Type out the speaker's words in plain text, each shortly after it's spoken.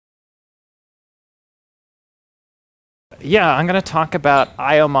Yeah, I'm going to talk about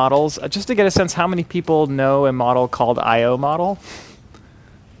I/O models just to get a sense how many people know a model called I/O model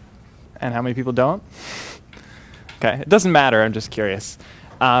and how many people don't. Okay, it doesn't matter. I'm just curious.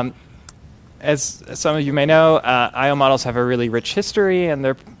 As some of you may know, I/O models have a really rich history, and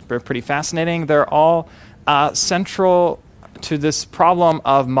they're pretty fascinating. They're all central to this problem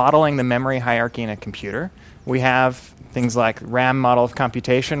of modeling the memory hierarchy in a computer. We have things like RAM model of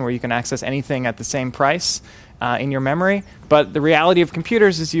computation, where you can access anything at the same price in your memory. But the reality of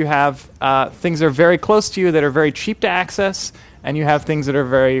computers is you have things that are very close to you that are very cheap to access, and you have things that are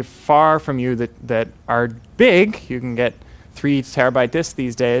very far from you that are big. You can get 3 terabyte disks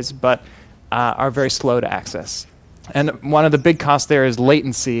these days, but are very slow to access. And one of the big costs there is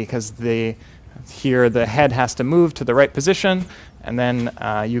latency, because here the head has to move to the right position, and then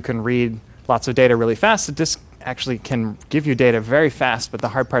you can read lots of data really fast. The disk actually can give you data very fast, but the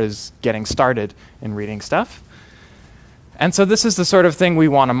hard part is getting started in reading stuff. And so this is the sort of thing we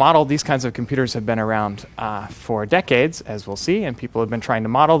want to model. These kinds of computers have been around for decades, as we'll see, and people have been trying to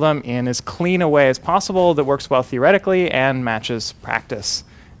model them in as clean a way as possible that works well theoretically and matches practice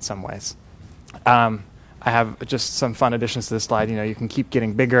in some ways. I have just some fun additions to this slide. You can keep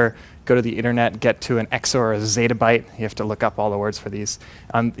getting bigger, go to the internet, get to an exo or a zettabyte. You have to look up all the words for these.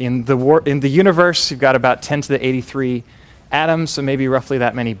 In the universe, you've got about 10 to the 83 atoms, so maybe roughly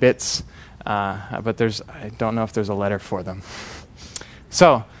that many bits. But I don't know if there's a letter for them.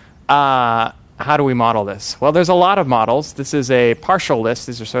 So how do we model this? Well, there's a lot of models. This is a partial list.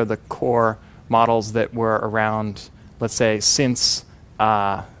 These are sort of the core models that were around, let's say, since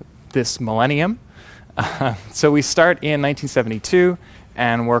this millennium. So we start in 1972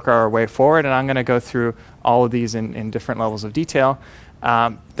 and work our way forward, and I'm going to go through all of these in different levels of detail.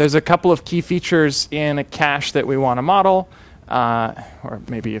 There's a couple of key features in a cache that we want to model, or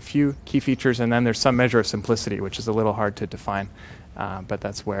maybe a few key features, and then there's some measure of simplicity, which is a little hard to define, but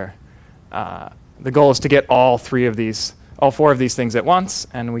that's where the goal is to get all 4 of these things at once,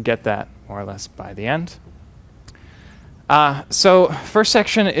 and we get that more or less by the end. So first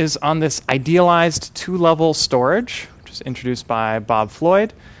section is on this idealized 2-level storage, which was introduced by Bob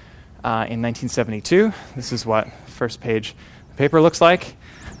Floyd in 1972. This is what first page the paper looks like.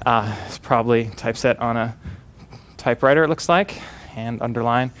 It's probably typeset on a typewriter, it looks like, and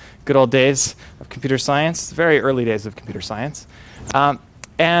underline. Good old days of computer science, very early days of computer science.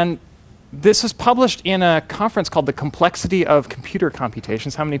 And this was published in a conference called The Complexity of Computer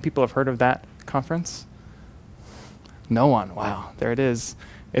Computations. How many people have heard of that conference? No one. Wow, there it is.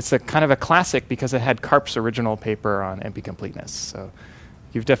 It's a kind of a classic because it had Karp's original paper on NP completeness. So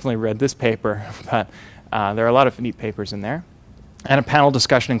you've definitely read this paper, but there are a lot of neat papers in there. And a panel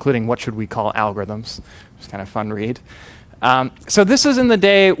discussion including what should we call algorithms. It's kind of a fun read. So this is in the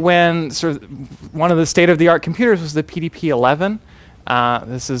day when sort of one of the state-of-the-art computers was the PDP-11.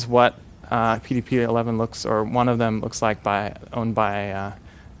 This is what PDP-11 looks, or one of them looks like, owned by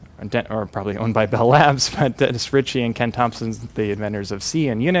probably owned by Bell Labs, but Dennis Ritchie and Ken Thompson, the inventors of C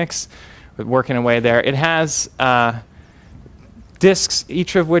and Unix, working away there. It has disks,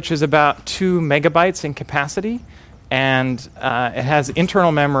 each of which is about 2 megabytes in capacity, and it has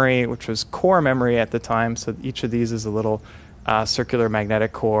internal memory, which was core memory at the time, so each of these is a little circular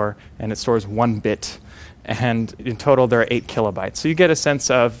magnetic core, and it stores 1 bit, and in total there are 8 kilobytes. So you get a sense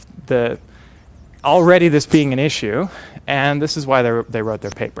of already this being an issue, and this is why they wrote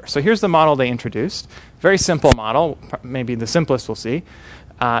their paper. So here's the model they introduced. Very simple model, maybe the simplest we'll see.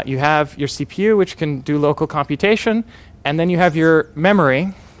 You have your CPU, which can do local computation, and then you have your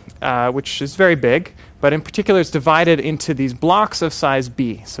memory, which is very big, but in particular it's divided into these blocks of size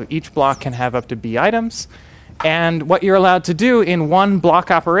B. So each block can have up to B items, and what you're allowed to do in one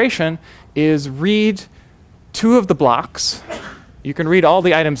block operation is read 2 of the blocks. You can read all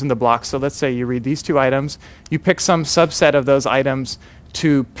the items in the block. So let's say you read these 2 items. You pick some subset of those items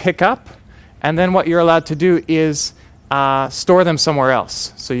to pick up. And then what you're allowed to do is store them somewhere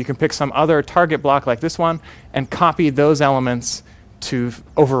else. So you can pick some other target block like this one and copy those elements to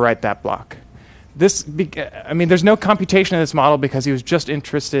overwrite that block. There's no computation in this model because he was just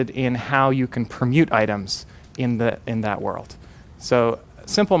interested in how you can permute items in that world. So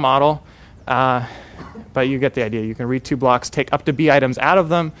simple model. But you get the idea. You can read 2 blocks, take up to B items out of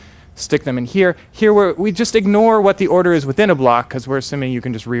them, stick them in here. Here we just ignore what the order is within a block because we're assuming you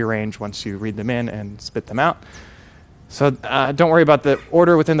can just rearrange once you read them in and spit them out. So don't worry about the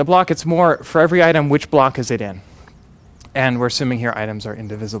order within the block. It's more for every item, which block is it in? And we're assuming here items are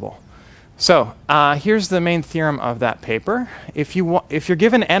indivisible. So here's the main theorem of that paper. If you're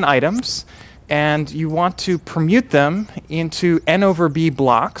given n items, and you want to permute them into n over b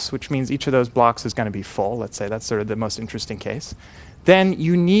blocks, which means each of those blocks is going to be full. Let's say that's sort of the most interesting case. Then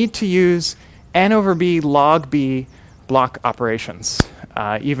you need to use n over b log b block operations,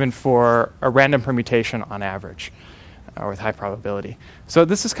 even for a random permutation on average, or with high probability. So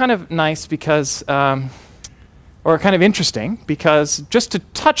this is kind of nice because, or kind of interesting, because just to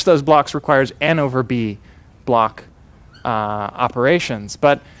touch those blocks requires n over b block operations.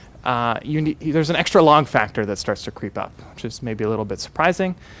 But there's an extra log factor that starts to creep up, which is maybe a little bit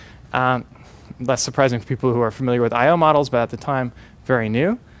surprising. Less surprising for people who are familiar with I/O models, but at the time, very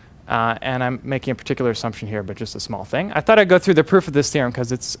new. And I'm making a particular assumption here, but just a small thing. I thought I'd go through the proof of this theorem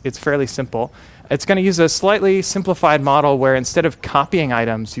because it's fairly simple. It's going to use a slightly simplified model where instead of copying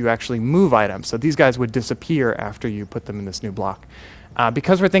items, you actually move items. So these guys would disappear after you put them in this new block.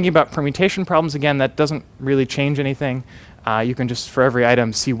 Because we're thinking about permutation problems, again, that doesn't really change anything. You can just, for every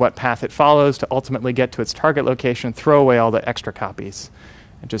item, see what path it follows to ultimately get to its target location, throw away all the extra copies,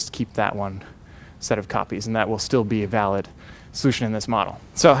 and just keep that one set of copies, and that will still be a valid solution in this model.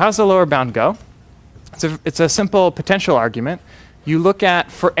 So how's the lower bound go? It's a simple potential argument. You look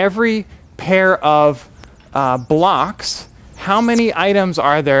at, for every pair of blocks, how many items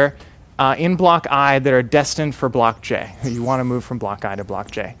are there in block I that are destined for block J? You want to move from block I to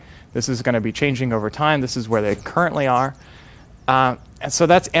block J. This is going to be changing over time. This is where they currently are. And so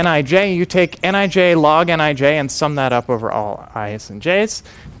that's Nij. You take Nij log Nij and sum that up over all i's and j's.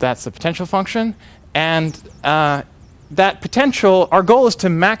 That's the potential function. And that potential, our goal is to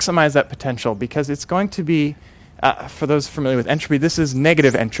maximize that potential because it's going to be, for those familiar with entropy, this is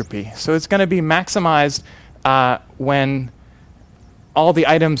negative entropy. So it's going to be maximized when all the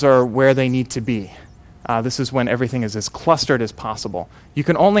items are where they need to be. This is when everything is as clustered as possible. You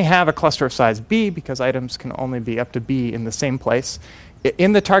can only have a cluster of size b because items can only be up to b in the same place.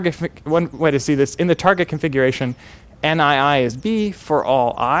 In the target, one way to see this, in the target configuration, NII is b for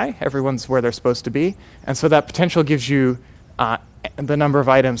all I. Everyone's where they're supposed to be. And so that potential gives you the number of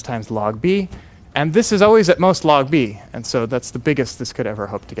items times log b. And this is always at most log b. And so that's the biggest this could ever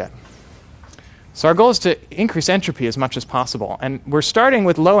hope to get. So our goal is to increase entropy as much as possible. And we're starting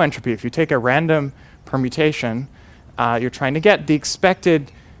with low entropy. If you take a random permutation, you're trying to get the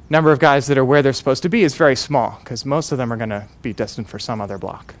expected number of guys that are where they're supposed to be is very small, because most of them are going to be destined for some other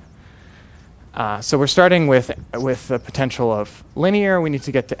block. So we're starting with the potential of linear. We need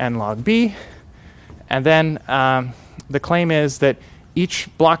to get to n log b. And then the claim is that each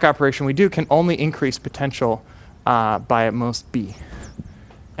block operation we do can only increase potential by at most b.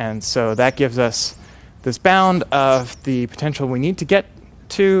 And so that gives us this bound of the potential we need to get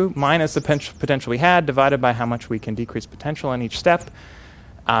to minus the potential we had divided by how much we can decrease potential in each step,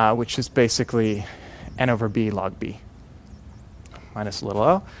 which is basically n over b log b minus a little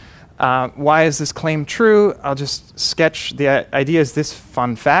o. Why is this claim true? I'll just sketch. The idea is this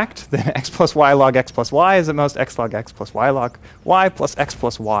fun fact, that x plus y log x plus y is at most x log x plus y log y plus x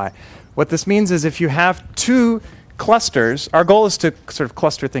plus y. What this means is if you have two clusters, our goal is to sort of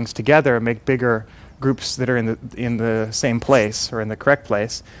cluster things together and make bigger groups that are in the same place or in the correct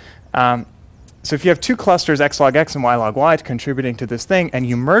place. So if you have two clusters, x log x and y log y, contributing to this thing, and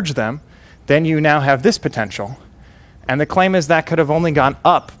you merge them, then you now have this potential. And the claim is that could have only gone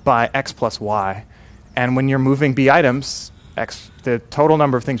up by x plus y. And when you're moving b items, the total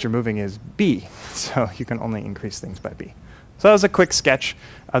number of things you're moving is b. So you can only increase things by b. So that was a quick sketch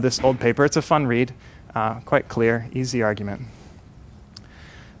of this old paper. It's a fun read, quite clear, easy argument.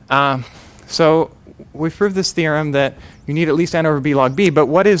 So we've proved this theorem that you need at least n over b log b, but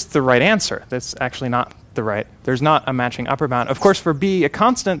what is the right answer? That's actually not the right. There's not a matching upper bound. Of course, for b, a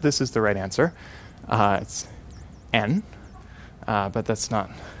constant, this is the right answer. It's n, but that's not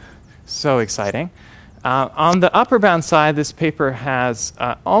so exciting. On the upper bound side, this paper has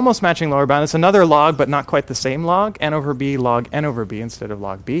almost matching lower bound. It's another log, but not quite the same log, n over b log n over b instead of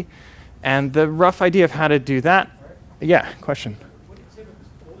log b. And the rough idea of how to do that, yeah, question.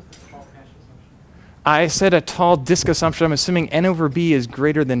 I said a tall disk assumption. I'm assuming n over b is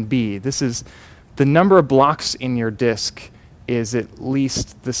greater than b. This is the number of blocks in your disk is at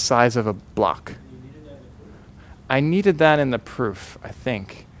least the size of a block. I needed that in the proof, I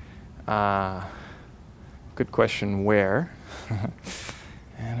think. Good question, where?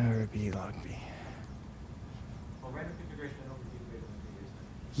 N over b log b. Well, random configuration n over b greater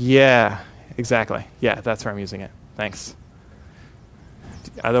than b. Yeah, exactly. Yeah, that's where I'm using it. Thanks.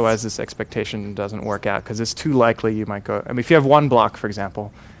 Otherwise, this expectation doesn't work out because it's too likely you might go. I mean, if you have one block, for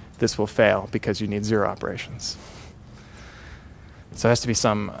example, this will fail because you need zero operations. So there has to be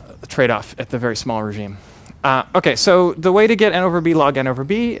some trade-off at the very small regime. Okay, so the way to get n over b log n over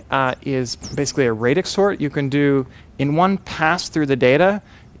b is basically a radix sort. You can do, in one pass through the data,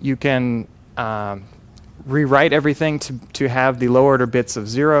 you can rewrite everything to have the lower order bits of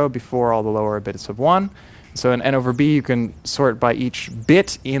 0 before all the lower order bits of 1. So in n over b, you can sort by each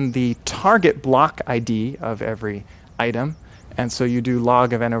bit in the target block ID of every item. And so you do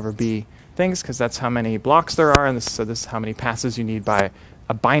log of n over b things, because that's how many blocks there are, and so this is how many passes you need by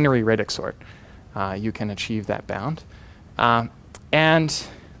a binary radix sort. You can achieve that bound. And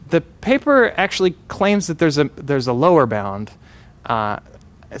the paper actually claims that there's a lower bound.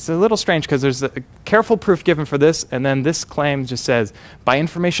 It's a little strange because there's a careful proof given for this, and then this claim just says, by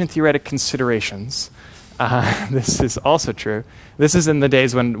information theoretic considerations. This is also true. This is in the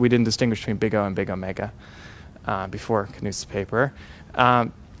days when we didn't distinguish between big O and big omega before Knuth's paper.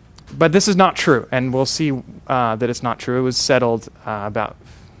 But this is not true, and we'll see that it's not true. It was settled about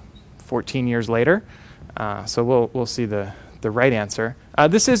 14 years later, so we'll see the right answer.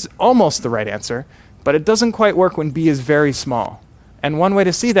 This is almost the right answer, but it doesn't quite work when b is very small. And one way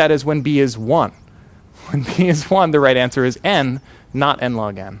to see that is when b is 1. When b is 1, the right answer is n, not n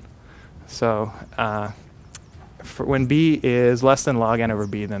log n. So for when b is less than log n over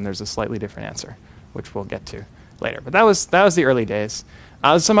b, then there's a slightly different answer, which we'll get to later. But that was the early days.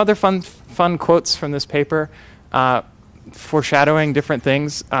 Some other fun quotes from this paper, foreshadowing different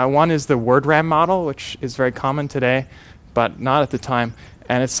things. One is the word RAM model, which is very common today, but not at the time.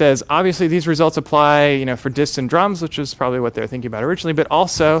 And it says, obviously, these results apply, for disks and drums, which is probably what they were thinking about originally, but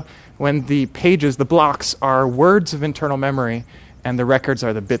also when the pages, the blocks, are words of internal memory, and the records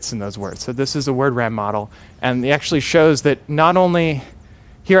are the bits in those words. So this is a word RAM model, and it actually shows that not only...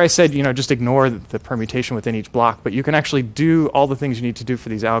 Here I said, just ignore the permutation within each block, but you can actually do all the things you need to do for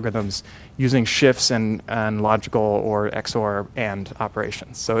these algorithms using shifts and logical or XOR AND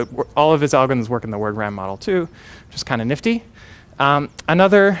operations. So all of its algorithms work in the word RAM model too, which is kind of nifty.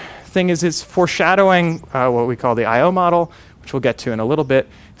 Another thing is it's foreshadowing what we call the I/O model, which we'll get to in a little bit.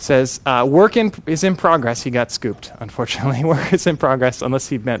 It says work is in progress. He got scooped, unfortunately. Work is in progress, unless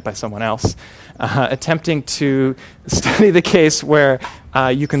he meant by someone else, attempting to study the case where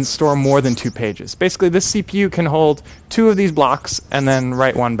you can store more than 2 pages. Basically, this CPU can hold 2 of these blocks and then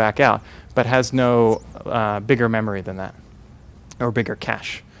write one back out, but has no bigger memory than that, or bigger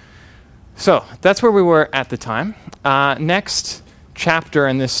cache. So that's where we were at the time. Next chapter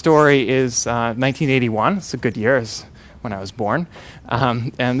in this story is 1981. It's a good year. It's when I was born.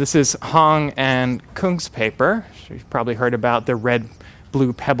 And this is Hong and Kung's paper. You've probably heard about the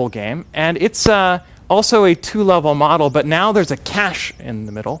red-blue pebble game. And it's also a 2-level model, but now there's a cache in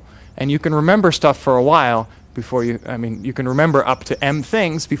the middle, and you can remember stuff for a while before you can remember up to m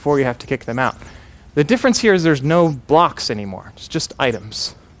things before you have to kick them out. The difference here is there's no blocks anymore. It's just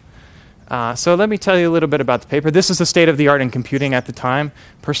items. So let me tell you a little bit about the paper. This is the state of the art in computing at the time.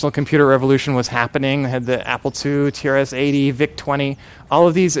 Personal computer revolution was happening. We had the Apple II, TRS-80, VIC-20. All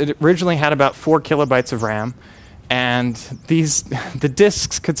of these originally had about 4 kilobytes of RAM. And the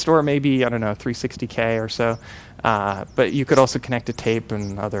disks could store maybe, 360K or so. But you could also connect to tape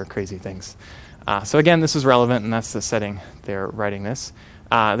and other crazy things. So again, this is relevant, and that's the setting they're writing this.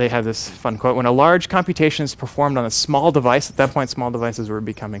 They have this fun quote: when a large computation is performed on a small device, at that point small devices were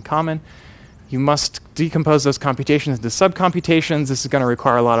becoming common, you must decompose those computations into subcomputations. This is going to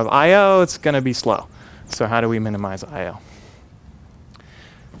require a lot of I/O. It's going to be slow. So how do we minimize I/O?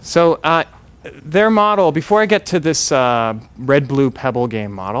 So their model, before I get to this red-blue pebble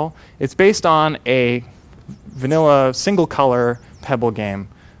game model, it's based on a vanilla single-color pebble game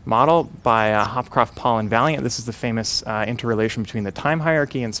model by Hopcroft, Paul, and Valiant. This is the famous interrelation between the time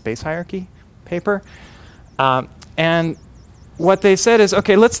hierarchy and space hierarchy paper. And what they said is,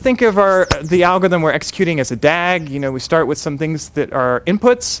 okay, let's think of the algorithm we're executing as a DAG. We start with some things that are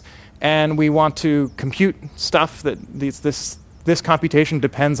inputs, and we want to compute stuff that this computation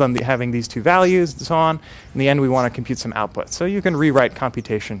depends on having these 2 values and so on. In the end, we want to compute some output. So you can rewrite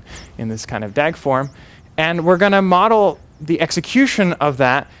computation in this kind of DAG form. And we're going to model the execution of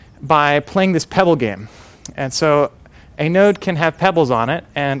that by playing this pebble game. And so a node can have pebbles on it.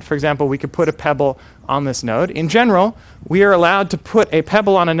 And for example, we could put a pebble on this node. In general, we are allowed to put a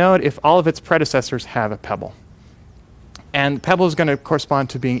pebble on a node if all of its predecessors have a pebble. And pebble is going to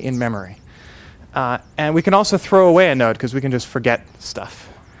correspond to being in memory. And we can also throw away a node because we can just forget stuff.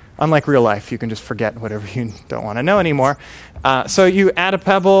 Unlike real life, you can just forget whatever you don't want to know anymore. So you add a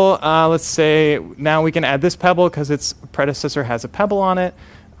pebble. Let's say now we can add this pebble because its predecessor has a pebble on it.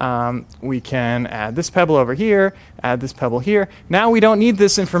 We can add this pebble over here, add this pebble here. Now we don't need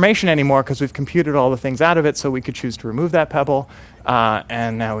this information anymore because we've computed all the things out of it, so we could choose to remove that pebble.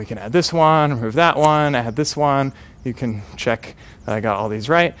 And now we can add this one, remove that one, add this one. You can check that I got all these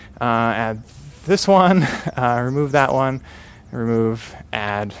right. Add this one, remove that one, remove,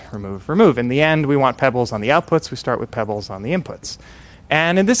 add, remove, remove. In the end, we want pebbles on the outputs. We start with pebbles on the inputs.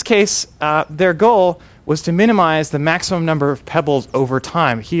 And in this case, their goal was to minimize the maximum number of pebbles over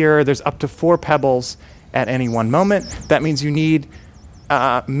time. Here, there's up to 4 pebbles at any one moment. That means you need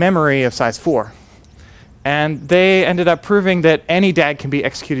memory of size 4. And they ended up proving that any DAG can be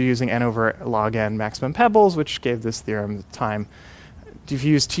executed using n over log n maximum pebbles, which gave this theorem the time. If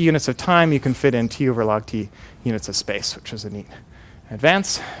you use t units of time, you can fit in t over log t units of space, which is a neat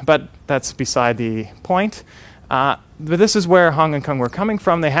advance. But that's beside the point. But this is where Hong and Kung were coming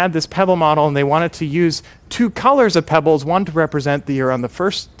from. They had this pebble model, and they wanted to use 2 colors of pebbles, one to represent that you're on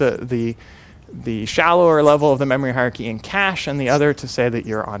the shallower level of the memory hierarchy in cache, and the other to say that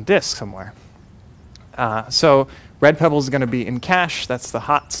you're on disk somewhere. So red pebbles is going to be in cache. That's the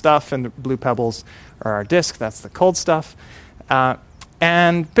hot stuff, and the blue pebbles are our disk. That's the cold stuff.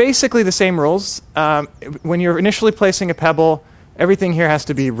 And basically the same rules. When you're initially placing a pebble, everything here has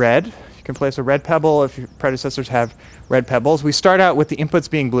to be red. You can place a red pebble if your predecessors have red pebbles. We start out with the inputs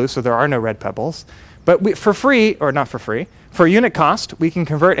being blue, so there are no red pebbles. But for free, or not for free, for unit cost, we can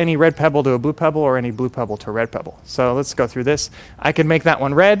convert any red pebble to a blue pebble or any blue pebble to a red pebble. So let's go through this. I can make that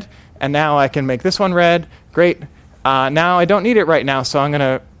one red, and now I can make this one red. Great. Now I don't need it right now, so I'm going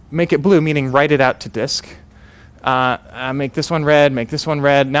to make it blue, meaning write it out to disk. Make this one red, make this one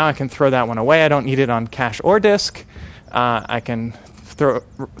red. Now I can throw that one away. I don't need it on cache or disk. I can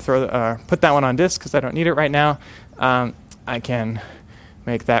put that one on disk because I don't need it right now. I can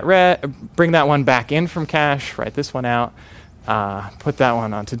make that red, bring that one back in from cache, write this one out, put that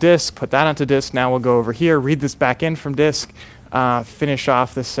one onto disk, put that onto disk. Now we'll go over here, read this back in from disk, finish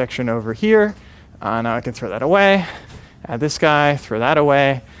off this section over here. Now I can throw that away, add this guy, throw that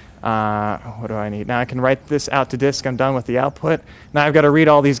away. What do I need? Now I can write this out to disk. I'm done with the output. Now I've got to read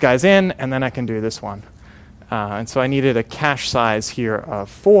all these guys in, and then I can do this one. And so I needed a cache size here of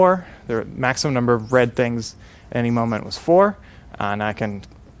 4. The maximum number of red things at any moment was 4. And I can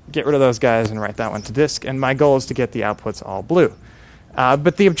get rid of those guys and write that one to disk. And my goal is to get the outputs all blue.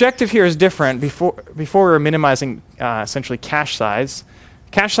 But the objective here is different. Before we were minimizing essentially cache size.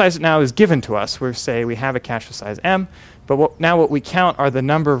 Cache size now is given to us. We say we have a cache of size m. But now what we count are the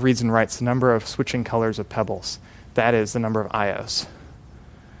number of reads and writes, the number of switching colors of pebbles. That is the number of IOs.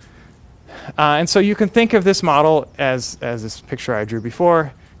 And so you can think of this model as this picture I drew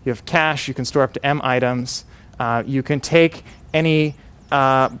before. You have cache. You can store up to m items. You can take any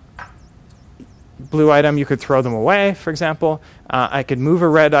blue item. You could throw them away, for example. I could move a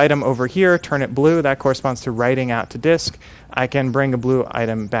red item over here, turn it blue. That corresponds to writing out to disk. I can bring a blue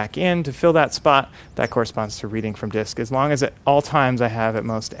item back in to fill that spot. That corresponds to reading from disk. As long as at all times I have at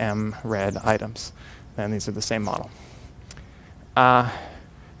most m red items. Then these are the same model.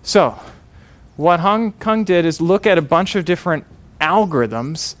 So what Hong Kong did is look at a bunch of different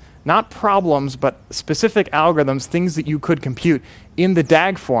algorithms, not problems, but specific algorithms, things that you could compute in the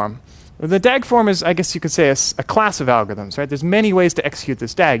DAG form. The DAG form is, I guess you could say, a class of algorithms, right? There's many ways to execute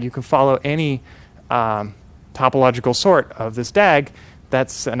this DAG. You can follow any topological sort of this DAG.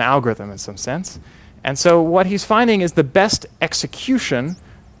 That's an algorithm in some sense. And so what he's finding is the best execution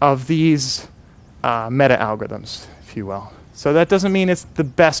of these meta-algorithms, if you will. So that doesn't mean it's the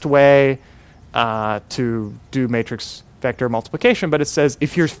best way to do matrix vector multiplication, but it says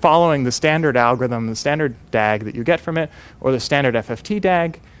if you're following the standard algorithm, the standard DAG that you get from it, or the standard FFT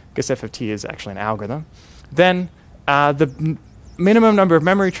DAG, I guess FFT is actually an algorithm, then the minimum number of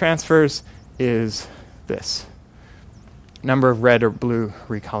memory transfers is this, number of red or blue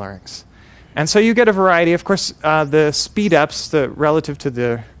recolorings. And so you get a variety. Of course, the speed-ups, relative to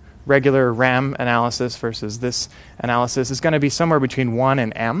the regular RAM analysis versus this analysis, is going to be somewhere between 1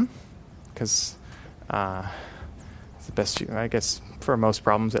 and m, because it's the best, I guess, for most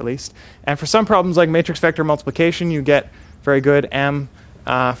problems at least. And for some problems like matrix vector multiplication, you get very good m.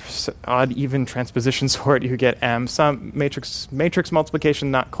 Odd even transposition sort, you get m. Some matrix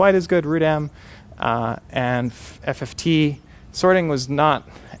multiplication, not quite as good, root m. And FFT sorting was not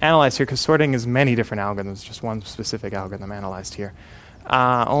analyzed here because sorting is many different algorithms, just one specific algorithm analyzed here.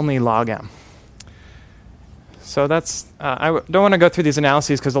 Only log m. So that's, I don't want to go through these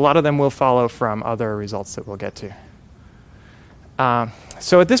analyses because a lot of them will follow from other results that we'll get to.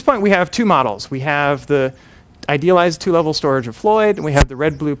 So at this point we have 2 models. We have the idealized 2-level storage of Floyd, and we have the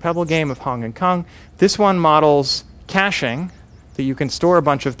red-blue pebble game of Hong and Kung. This one models caching that you can store a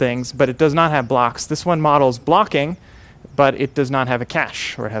bunch of things, but it does not have blocks. This one models blocking, but it does not have a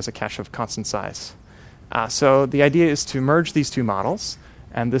cache, or it has a cache of constant size. So the idea is to merge these two models,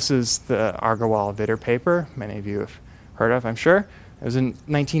 and this is the Agarwal-Vitter paper, many of you have heard of, I'm sure. It was in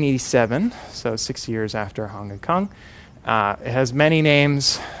 1987, so 6 years after Hong and Kong. It has many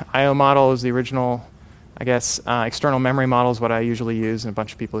names. IO model is the original, I guess. External memory model is what I usually use, and a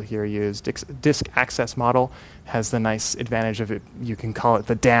bunch of people here use. Disk access model has the nice advantage of it. You can call it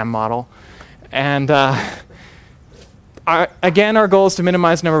the DAM model. And again, our goal is to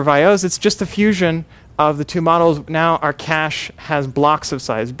minimize the number of IOs. It's just a fusion of the two models. Now our cache has blocks of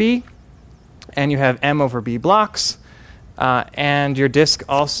size B, and you have M over B blocks. And your disk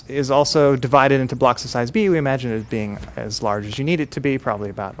is also divided into blocks of size B. We imagine it as being as large as you need it to be,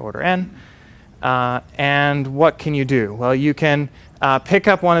 probably about order n. And what can you do? Well, you can pick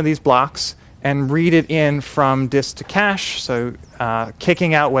up one of these blocks and read it in from disk to cache, so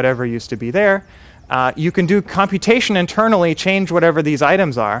kicking out whatever used to be there. You can do computation internally, change whatever these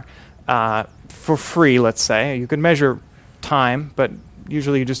items are for free, let's say. You can measure time, but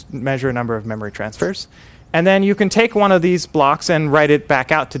usually you just measure a number of memory transfers. And then you can take one of these blocks and write it back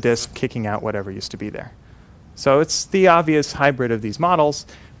out to disk, kicking out whatever used to be there. So it's the obvious hybrid of these models,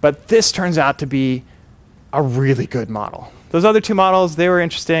 but this turns out to be a really good model. Those other two models, they were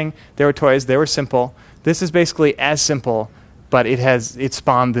interesting, they were toys, they were simple. This is basically as simple, but it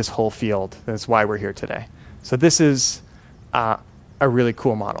spawned this whole field. That's why we're here today. So this is a really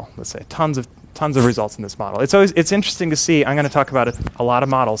cool model. Let's say tons of results in this model. It's interesting to see. I'm going to talk about a lot of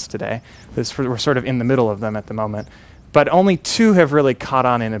models today. We're sort of in the middle of them at the moment, but only two have really caught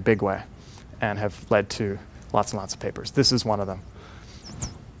on in a big way and have led to lots and lots of papers. This is one of them.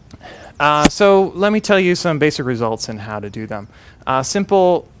 So let me tell you some basic results and how to do them.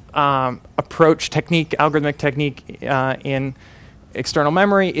 Simple approach technique, algorithmic technique in external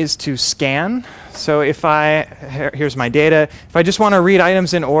memory is to scan. So here's my data. If I just want to read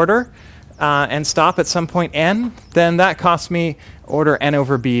items in order, and stop at some point n, then that costs me order n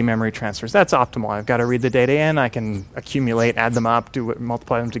over b memory transfers. That's optimal. I've got to read the data in. I can accumulate, add them up,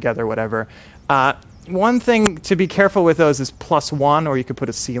 multiply them together, whatever. One thing to be careful with those is +1, or you could put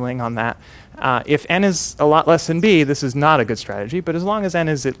a ceiling on that. If n is a lot less than b, this is not a good strategy. But as long as n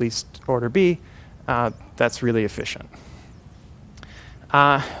is at least order b, that's really efficient.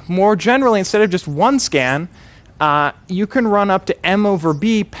 More generally, instead of just one scan, you can run up to m over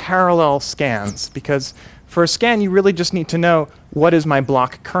b parallel scans, because for a scan you really just need to know what is my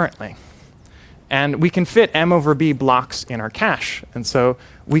block currently. And we can fit m over b blocks in our cache. And so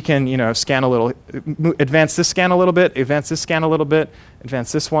we can scan a little, advance this scan a little bit, advance this scan a little bit,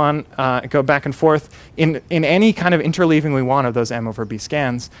 advance this one, go back and forth in any kind of interleaving we want of those m over b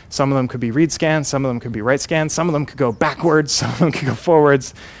scans. Some of them could be read scans, some of them could be write scans, some of them could go backwards, some of them could go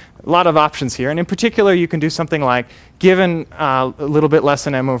forwards. A lot of options here. And in particular, you can do something like, given a little bit less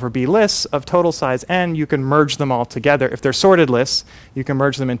than m over b lists of total size n, you can merge them all together. If they're sorted lists, you can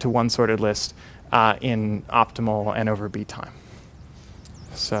merge them into one sorted list in optimal n over b time.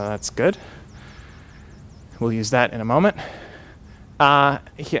 So that's good. We'll use that in a moment.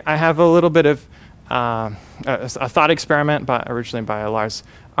 Here I have a little bit of a thought experiment originally by Lars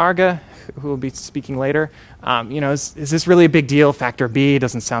Arge, who will be speaking later. Is this really a big deal? Factor B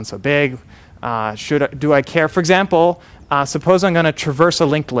doesn't sound so big. Do I care? For example, suppose I'm going to traverse a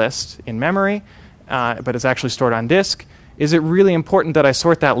linked list in memory, but it's actually stored on disk. Is it really important that I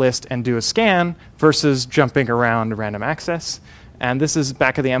sort that list and do a scan versus jumping around random access? And this is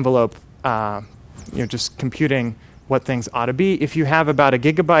back of the envelope, just computing what things ought to be. If you have about a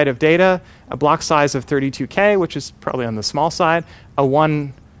gigabyte of data, a block size of 32K, which is probably on the small side, a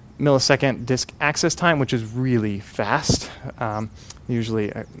 1 millisecond disk access time, which is really fast,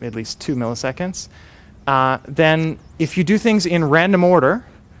 usually at least 2 milliseconds. Then if you do things in random order,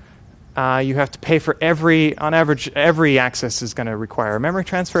 you have to pay for on average, every access is going to require a memory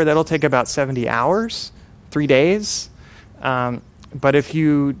transfer. That'll take about 70 hours, 3 days. But if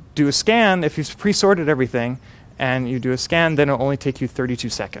you do a scan, if you've pre-sorted everything, and you do a scan, then it'll only take you 32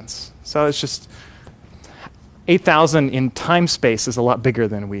 seconds. So it's just 8,000 in time space is a lot bigger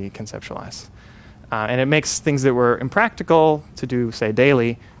than we conceptualize. And it makes things that were impractical to do, say,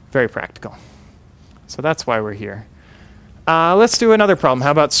 daily, very practical. So that's why we're here. Let's do another problem.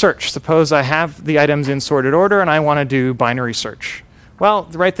 How about search? Suppose I have the items in sorted order and I want to do binary search. Well,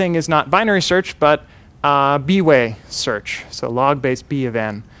 the right thing is not binary search, but B-way search. So log base B of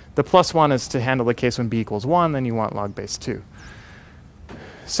n. The +1 is to handle the case when b equals 1, then you want log base 2.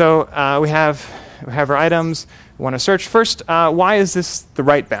 So we have our items. We want to search. First, why is this the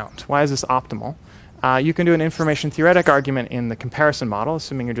right bound? Why is this optimal? You can do an information theoretic argument in the comparison model,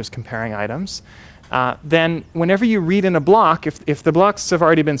 assuming you're just comparing items. Then whenever you read in a block, if the blocks have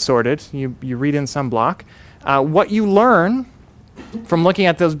already been sorted, you read in some block, what you learn from looking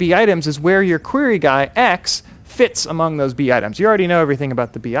at those B items is where your query guy, X, fits among those B items. You already know everything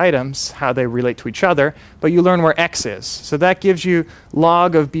about the B items, how they relate to each other, but you learn where X is. So that gives you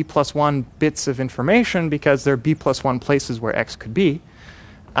log of B plus 1 bits of information because there are B plus 1 places where X could be.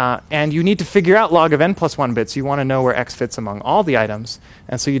 And you need to figure out log of n plus 1 bits. You want to know where X fits among all the items.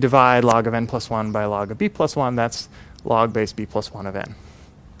 And so you divide log of n plus 1 by log of B plus 1. That's log base B plus 1 of n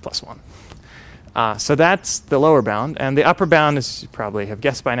plus 1. So that's the lower bound. And the upper bound, as you probably have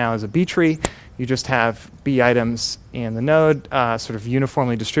guessed by now, is a B tree. You just have B items in the node sort of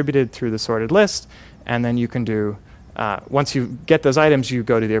uniformly distributed through the sorted list. And then you can do, once you get those items, you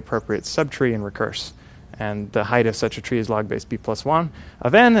go to the appropriate subtree and recurse. And the height of such a tree is log base B plus 1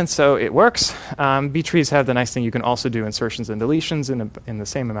 of n, and so it works. B trees have the nice thing you can also do insertions and deletions in the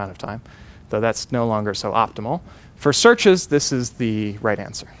same amount of time, though that's no longer so optimal. For searches, this is the right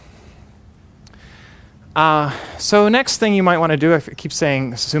answer. So next thing you might want to do, I keep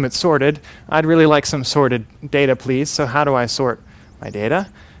saying assume it's sorted. I'd really like some sorted data, please. So how do I sort my data?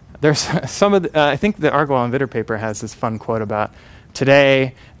 There's some of the, I think the Argwell and Vitter paper has this fun quote about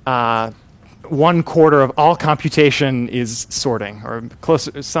today, 1/4 of all computation is sorting, or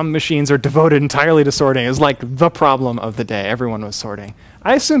some machines are devoted entirely to sorting. It's like the problem of the day. Everyone was sorting.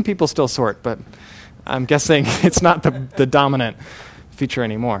 I assume people still sort, but I'm guessing it's not the dominant feature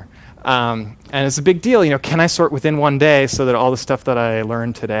anymore. And it's a big deal. Can I sort within one day so that all the stuff that I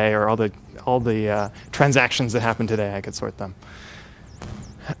learned today, or all the transactions that happened today, I could sort them?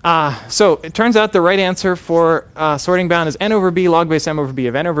 So it turns out the right answer for sorting bound is n over b log base m over b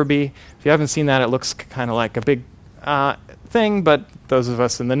of n over b. If you haven't seen that, it looks kind of like a big thing, but those of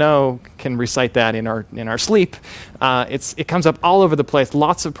us in the know can recite that in our sleep. It comes up all over the place.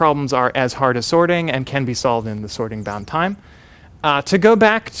 Lots of problems are as hard as sorting and can be solved in the sorting bound time. To go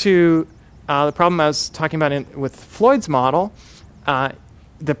back to the problem I was talking about with Floyd's model,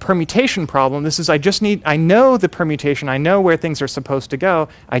 the permutation problem, this is I know the permutation, I know where things are supposed to go,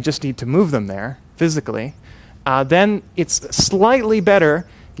 I just need to move them there physically. Then it's slightly better.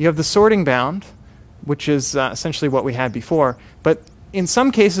 You have the sorting bound, which is essentially what we had before, but in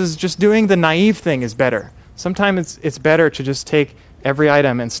some cases just doing the naive thing is better. Sometimes it's better to just take every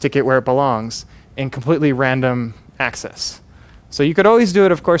item and stick it where it belongs in completely random access. So you could always do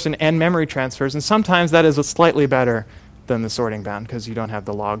it, of course, in n memory transfers, and sometimes that is slightly better than the sorting bound because you don't have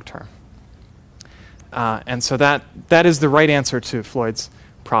the log term. And so that is the right answer to Floyd's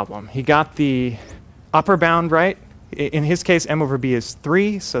problem. He got the upper bound right. In his case, m over b is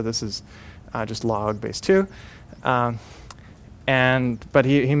 3, so this is just log base 2. But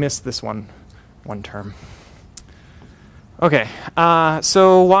he missed this one term. Okay,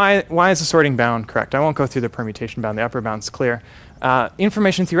 so why is the sorting bound correct? I won't go through the permutation bound. The upper bound's clear.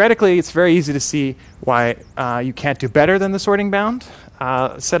 Information theoretically, it's very easy to see why you can't do better than the sorting bound.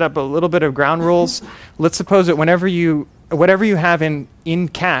 Set up a little bit of ground rules. Let's suppose that whatever you have in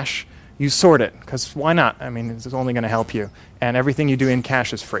cache, you sort it, because why not? I mean, it's only going to help you. And everything you do in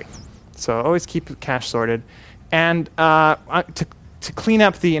cache is free. So always keep cache sorted. And to clean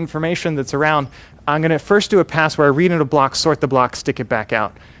up the information that's around, I'm going to first do a pass where I read in a block, sort the block, stick it back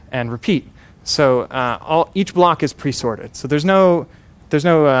out, and repeat. So each block is pre-sorted. So there's no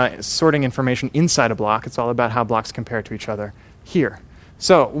sorting information inside a block. It's all about how blocks compare to each other here.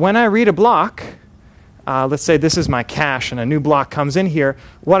 So when I read a block, let's say this is my cache and a new block comes in here,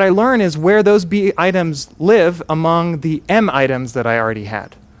 what I learn is where those B items live among the M items that I already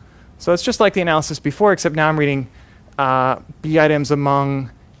had. So it's just like the analysis before, except now I'm reading B items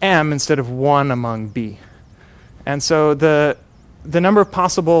among M instead of 1 among B. And so the number of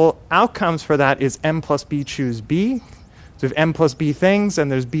possible outcomes for that is M plus B choose B. So we have M plus B things,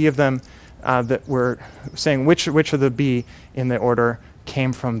 and there's B of them that we're saying which of the B in the order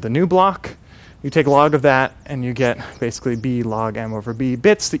came from the new block. You take log of that, and you get basically B log M over B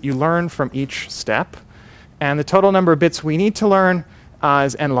bits that you learn from each step. And the total number of bits we need to learn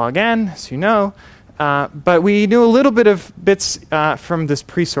is n log n, as you know. But we knew a little bit of bits from this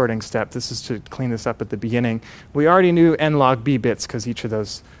pre-sorting step. This is to clean this up at the beginning. We already knew n log b bits because each of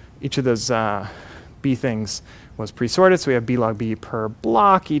those b things was pre-sorted. So we have b log b per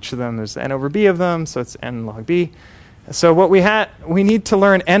block. Each of them, there's n over b of them, so it's n log b. So what we need to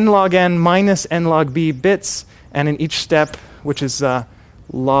learn n log n minus n log b bits, and in each step, which is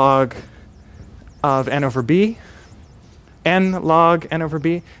log of n over b, n log n over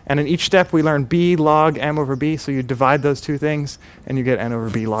b. And in each step, we learn b log m over b. So you divide those two things, and you get n over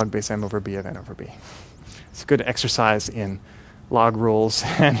b log base m over b of n over b. It's a good exercise in log rules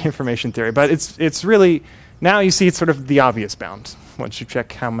and information theory. But it's really, now you see it's sort of the obvious bound once you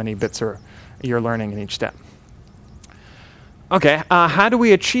check how many bits you're learning in each step. OK, how do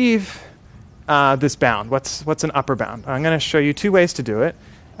we achieve this bound? What's an upper bound? I'm going to show you two ways to do it.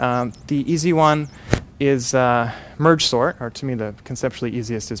 The easy one is merge sort, or to me the conceptually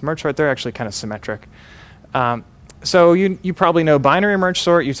easiest is merge sort. They're actually kind of symmetric. So you probably know binary merge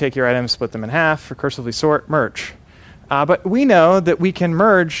sort. You take your items, split them in half, recursively sort, merge. But we know that we can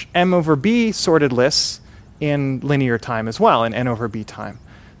merge m over b sorted lists in linear time as well, in n over b time.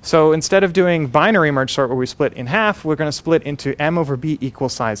 So instead of doing binary merge sort where we split in half, we're going to split into m over b equal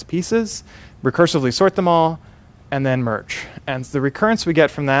size pieces, recursively sort them all, and then merge. And the recurrence we get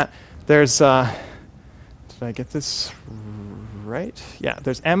from that, there's, did I get this right? Yeah,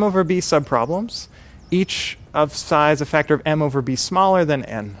 there's m over b subproblems, each of size a factor of m over b smaller than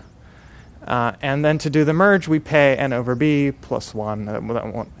n. And then to do the merge, we pay n over b plus 1. That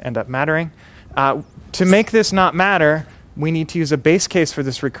won't end up mattering. To make this not matter, we need to use a base case for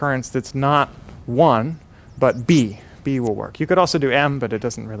this recurrence that's not 1, but b. b will work. You could also do m, but it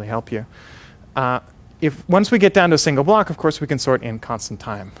doesn't really help you. Once we get down to a single block, of course, we can sort in constant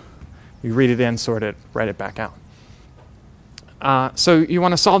time. You read it in, sort it, write it back out. So you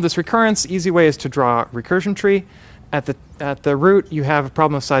want to solve this recurrence. Easy way is to draw a recursion tree. At the root, you have a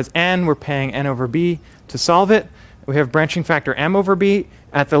problem of size n. We're paying n over b to solve it. We have branching factor m over b.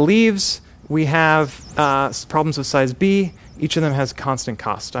 At the leaves, we have problems of size b. Each of them has constant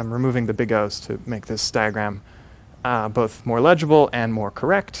cost. I'm removing the big O's to make this diagram both more legible and more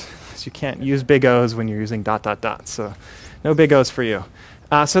correct. So you can't use big O's when you're using ... So no big O's for you.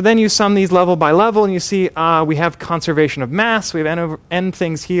 So then you sum these level by level, and you see we have conservation of mass. We have n over n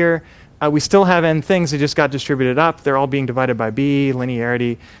things here. We still have n things. They just got distributed up. They're all being divided by b,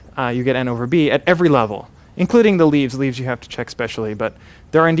 linearity. You get n over b at every level, including the leaves. Leaves you have to check specially, but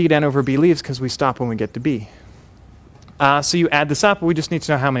there are indeed n over b leaves because we stop when we get to b. So you add this up. We just need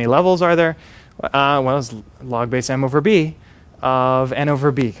to know how many levels are there. Well, it's log base m over b of n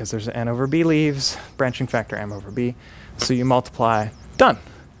over b, because there's n over b leaves, branching factor m over b. So you multiply. Done.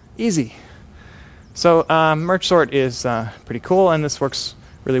 Easy. So merge sort is pretty cool, and this works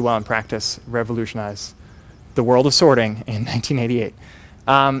really well in practice. Revolutionized the world of sorting in 1988.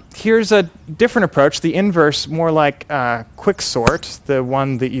 Here's a different approach, the inverse, more like quick sort, the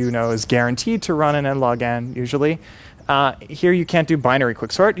one that you know is guaranteed to run in n log n usually. Here you can't do binary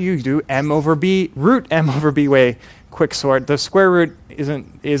quick sort. You do m over b, root m over b way quick sort. The square root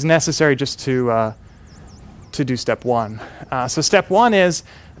is necessary just to do step 1. So step 1 is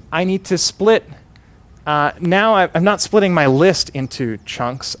I need to split. Now I'm not splitting my list into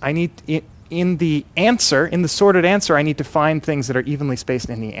chunks. I need in the answer, in the sorted answer, I need to find things that are evenly spaced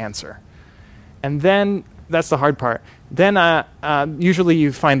in the answer. And then that's the hard part. Then usually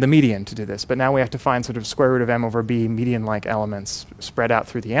you find the median to do this, but now we have to find sort of square root of m over b median-like elements spread out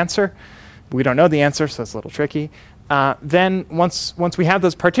through the answer. We don't know the answer, so that's a little tricky. Then once we have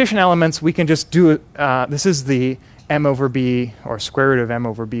those partition elements, we can just do this is the m over b or square root of m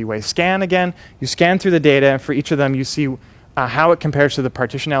over b way scan again. You scan through the data, and for each of them you see how it compares to the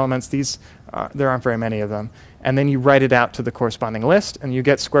partition elements. There aren't very many of them. And then you write it out to the corresponding list, and you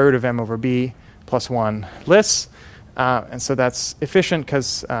get square root of m over b plus 1 lists. And so that's efficient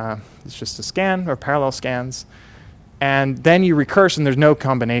because it's just a scan or parallel scans. And then you recurse, and there's no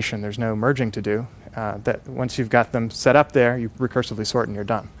combination. There's no merging to do. That once you've got them set up there, you recursively sort and you're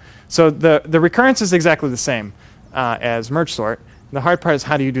done. So the recurrence is exactly the same as merge sort. The hard part is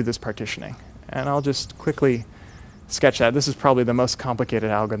how do you do this partitioning? And I'll just quickly sketch that. This is probably the most complicated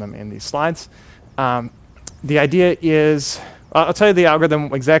algorithm in these slides. The idea is, I'll tell you the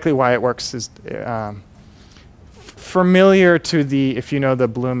algorithm, exactly why it works is familiar to if you know the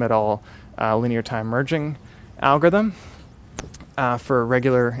Bloom et al. Linear time merging algorithm for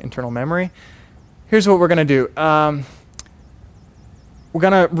regular internal memory. Here's what we're going to do. We're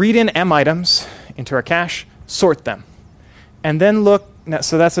going to read in m items into our cache, sort them, and then look.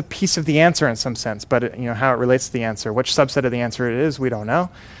 So that's a piece of the answer in some sense, but how it relates to the answer, which subset of the answer it is, we don't know.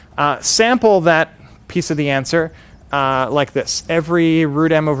 Sample that piece of the answer like this. Every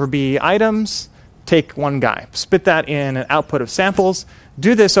root m over b items, take one guy. Spit that in an output of samples.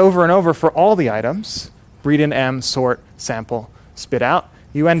 Do this over and over for all the items. Read in m, sort, sample, spit out.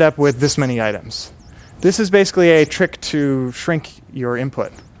 You end up with this many items. This is basically a trick to shrink your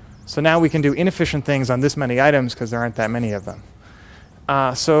input. So now we can do inefficient things on this many items because there aren't that many of them.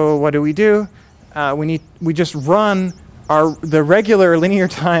 So what do? We just run are the regular linear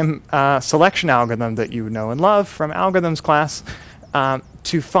time selection algorithm that you know and love from algorithms class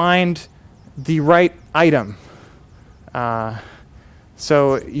to find the right item.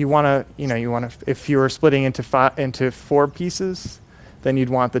 So you want to, if you were splitting into 4 pieces, then you'd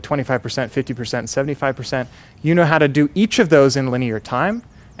want the 25%, 50%, and 75%. You know how to do each of those in linear time.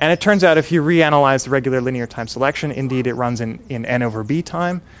 And it turns out if you reanalyze the regular linear time selection, indeed it runs in n over b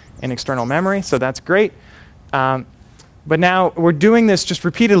time in external memory. So that's great. But now we're doing this just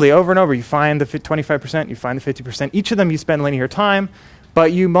repeatedly over and over. You find the 25%, you find the 50%. Each of them you spend linear time,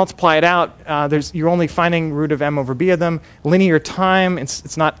 but you multiply it out. You're only finding root of m over b of them. Linear time,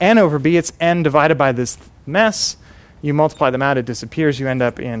 it's not n over b, it's n divided by this mess. You multiply them out, it disappears. You end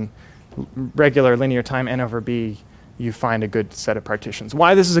up in regular linear time n over b. You find a good set of partitions.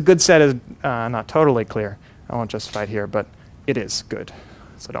 Why this is a good set is not totally clear. I won't justify it here, but it is good,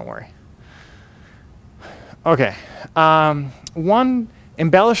 so don't worry. Okay, one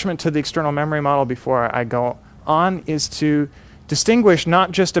embellishment to the external memory model before I go on is to distinguish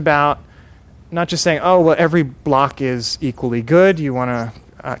not just saying, oh, well, every block is equally good. You want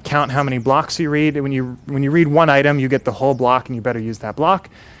to count how many blocks you read. When you read one item, you get the whole block, and you better use that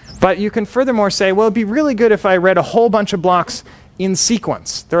block. But you can furthermore say, well, it'd be really good if I read a whole bunch of blocks in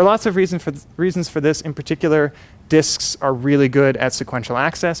sequence. There are lots of reasons for this. In particular, disks are really good at sequential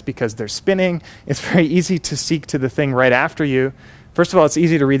access because they're spinning. It's very easy to seek to the thing right after you. First of all, it's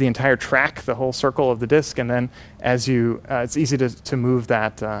easy to read the entire track, the whole circle of the disk, and then as it's easy to move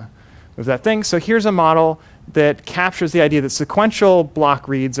that thing. So here's a model that captures the idea that sequential block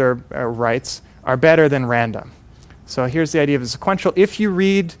reads or writes are better than random. So here's the idea of a sequential. If you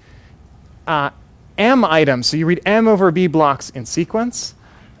read m items, so you read m over b blocks in sequence,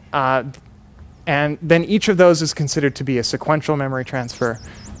 and then each of those is considered to be a sequential memory transfer.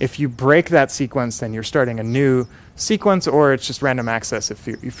 If you break that sequence, then you're starting a new sequence, or it's just random access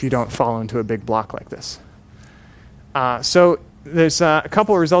if you don't fall into a big block like this. So there's a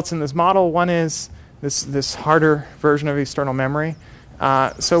couple of results in this model. One is this harder version of external memory.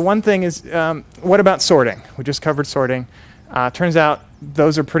 So one thing is, what about sorting? We just covered sorting. Turns out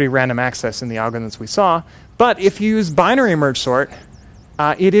those are pretty random access in the algorithms we saw. But if you use binary merge sort,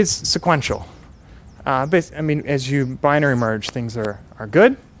 it is sequential. As you binary merge, things are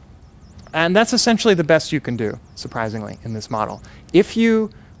good. And that's essentially the best you can do, surprisingly, in this model. If you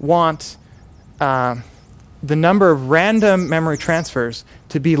want the number of random memory transfers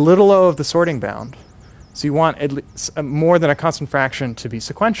to be little o of the sorting bound, so you want at least more than a constant fraction to be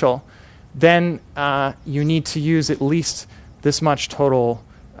sequential, then you need to use at least this much total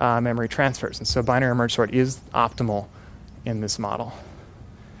memory transfers. And so binary merge sort is optimal in this model,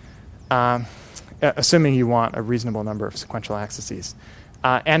 assuming you want a reasonable number of sequential accesses.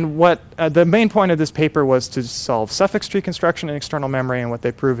 And what the main point of this paper was to solve suffix tree construction in external memory, and what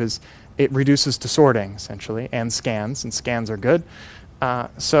they prove is it reduces to sorting, essentially, and scans are good.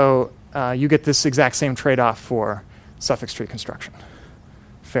 So you get this exact same trade-off for suffix tree construction.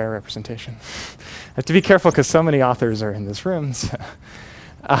 Fair representation. I have to be careful because so many authors are in this room. So.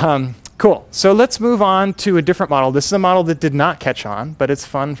 Cool. So let's move on to a different model. This is a model that did not catch on, but it's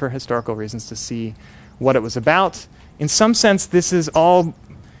fun for historical reasons to see what it was about. In some sense, this is all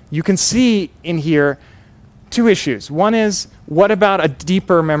you can see in here. 2 issues. One is, what about a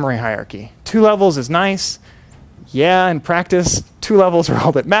deeper memory hierarchy? 2 levels is nice. Yeah, in practice, 2 levels are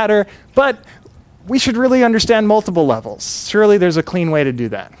all that matter, but we should really understand multiple levels. Surely there's a clean way to do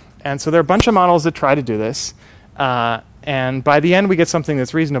that. And so there are a bunch of models that try to do this. And by the end, we get something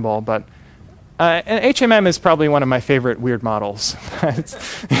that's reasonable. But and HMM is probably one of my favorite weird models.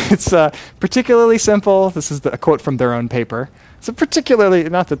 it's particularly simple. This is a quote from their own paper. It's a particularly,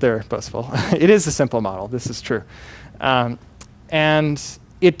 not that they're boastful. It is a simple model. This is true. And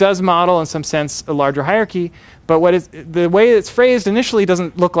it does model, in some sense, a larger hierarchy. But the way it's phrased initially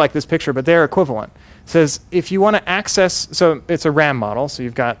doesn't look like this picture, but they're equivalent. It says if you want to access, so it's a RAM model, so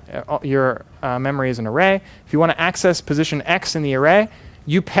you've got your memory as an array. If you want to access position x in the array,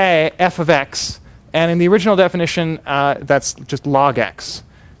 you pay f of x. And in the original definition, that's just log x.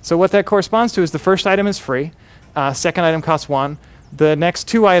 So what that corresponds to is the first item is free, second item costs 1, the next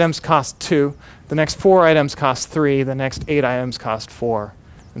 2 items cost 2, the next 4 items cost 3, the next 8 items cost 4,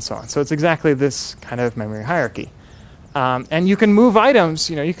 and so on. So it's exactly this kind of memory hierarchy. And you can move items,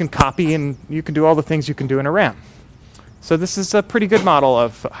 you can copy and you can do all the things you can do in a RAM. So this is a pretty good model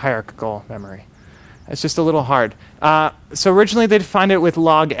of hierarchical memory. It's just a little hard. So originally they defined it with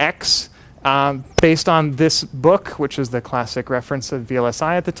log x based on this book, which is the classic reference of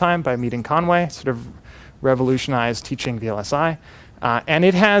VLSI at the time by Mead and Conway, sort of revolutionized teaching VLSI. And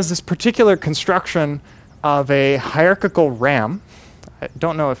it has this particular construction of a hierarchical RAM. I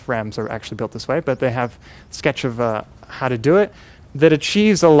don't know if RAMs are actually built this way, but they have a sketch of how to do it that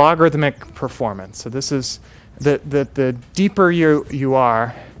achieves a logarithmic performance. So this is the deeper you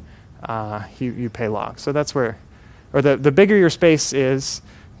are, you pay log. So that's where, or the bigger your space is,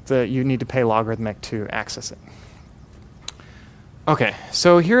 you need to pay logarithmic to access it. Okay,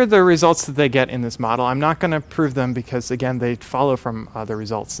 so here are the results that they get in this model. I'm not going to prove them because, again, they follow from the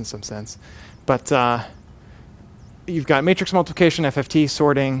results in some sense. But you've got matrix multiplication, FFT,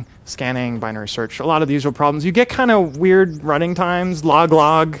 sorting, scanning, binary search, a lot of the usual problems. You get kind of weird running times,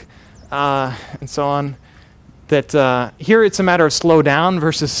 log, and so on. That here it's a matter of slow down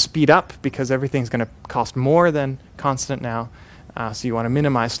versus speed up because everything's going to cost more than constant now. So you want to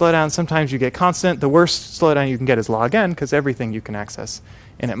minimize slowdown. Sometimes you get constant. The worst slowdown you can get is log n because everything you can access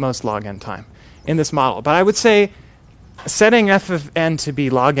in at most log n time in this model. But I would say setting f of n to be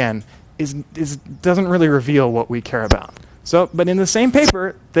log n doesn't really reveal what we care about. But in the same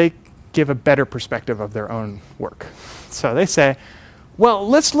paper, they give a better perspective of their own work. So they say, well,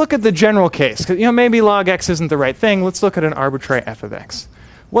 let's look at the general case. Because maybe log x isn't the right thing. Let's look at an arbitrary f of x.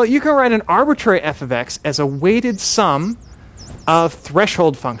 Well, you can write an arbitrary f of x as a weighted sum of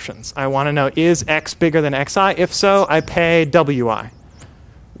threshold functions. I want to know, is x bigger than xi? If so, I pay wi.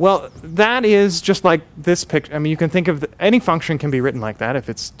 Well, that is just like this picture. I mean, you can think of any function can be written like that if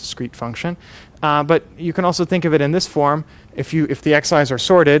it's a discrete function. But you can also think of it in this form. If the xi's are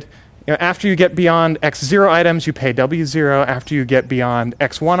sorted, after you get beyond x0 items, you pay w0. After you get beyond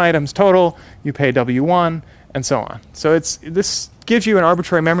x1 items total, you pay w1, and so on. So this gives you an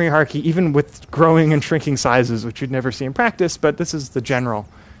arbitrary memory hierarchy, even with growing and shrinking sizes, which you'd never see in practice, but this is the general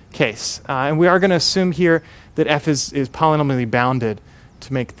case. And we are going to assume here that f is polynomially bounded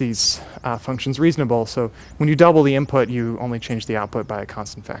to make these functions reasonable. So when you double the input, you only change the output by a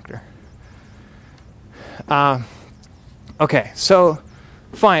constant factor. Okay, so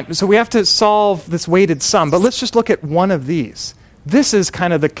fine. So we have to solve this weighted sum, but let's just look at one of these. This is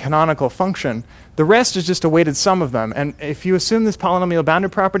kind of the canonical function. The rest is just a weighted sum of them. And if you assume this polynomial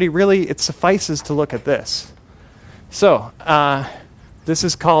bounded property, really it suffices to look at this. So this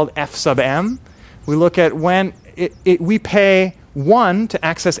is called f sub m. We look at when we pay 1 to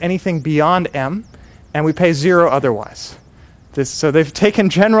access anything beyond m, and we pay 0 otherwise. So they've taken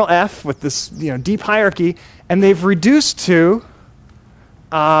general f with this deep hierarchy, and they've reduced to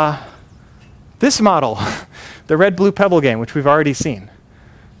this model, the red-blue pebble game, which we've already seen.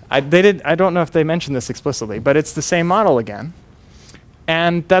 I don't know if they mentioned this explicitly, but it's the same model again.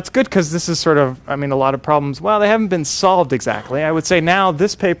 And that's good because this is sort of, a lot of problems, well, they haven't been solved exactly. I would say now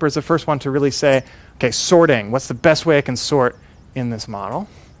this paper is the first one to really say, okay, sorting. What's the best way I can sort in this model?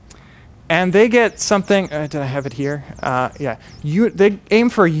 And they get something, did I have it here? Yeah. They aim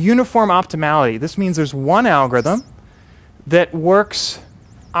for uniform optimality. This means there's one algorithm that works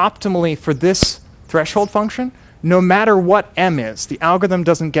optimally for this threshold function, no matter what m is. The algorithm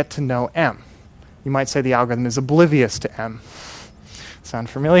doesn't get to know m. You might say the algorithm is oblivious to m. Sound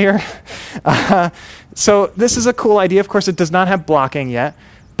familiar? So this is a cool idea. Of course, it does not have blocking yet,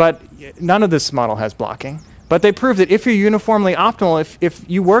 but none of this model has blocking. But they prove that if you're uniformly optimal, if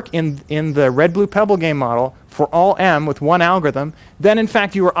you work in the red-blue pebble game model for all m with one algorithm, then in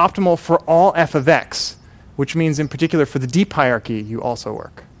fact you are optimal for all f of x, which means in particular for the deep hierarchy you also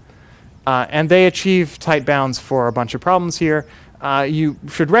work. And they achieve tight bounds for a bunch of problems here. You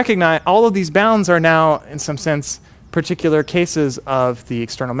should recognize all of these bounds are now, in some sense, particular cases of the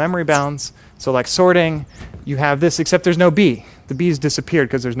external memory bounds. So like sorting, you have this, except there's no b. The b's disappeared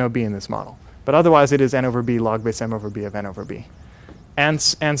because there's no b in this model. But otherwise it is n over b log base m over b of n over b. And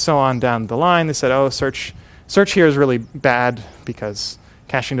so on down the line. They said, oh, search here is really bad because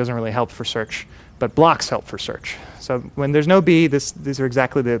caching doesn't really help for search, but blocks help for search. So when there's no b, these are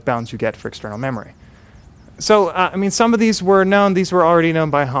exactly the bounds you get for external memory. So, some of these were known. These were already known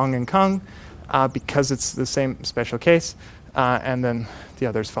by Hong and Kung because it's the same special case. And then the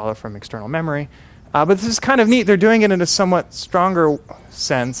others follow from external memory. But this is kind of neat. They're doing it in a somewhat stronger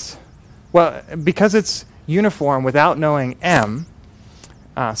sense. Well, because it's uniform without knowing m,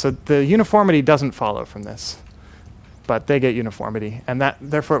 so the uniformity doesn't follow from this. But they get uniformity. And that,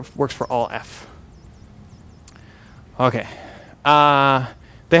 therefore, works for all f. Okay.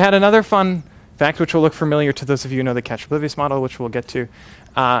 They had another fun fact, which will look familiar to those of you who know the catch-oblivious model, which we'll get to.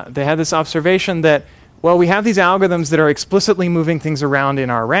 They had this observation that, well, we have these algorithms that are explicitly moving things around in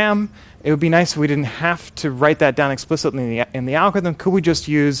our RAM. It would be nice if we didn't have to write that down explicitly in the algorithm. Could we just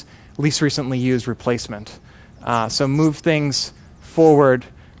use least recently used replacement? So move things forward.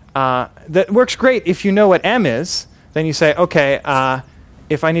 That works great if you know what m is. Then you say, okay,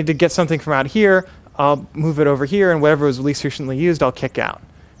 if I need to get something from out here, I'll move it over here, and whatever was least recently used, I'll kick out.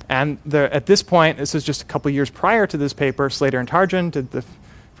 And at this point, this is just a couple years prior to this paper, Slater and Tarjan did the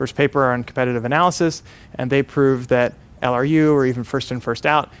first paper on competitive analysis, and they proved that LRU, or even first in, first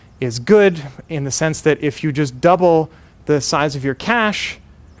out, is good in the sense that if you just double the size of your cache,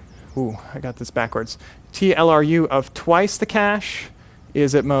 ooh, I got this backwards, TLRU of twice the cache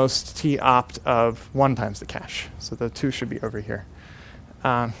is at most TOPT of 1 times the cache. So the 2 should be over here.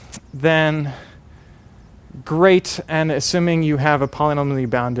 Then, great, and assuming you have a polynomially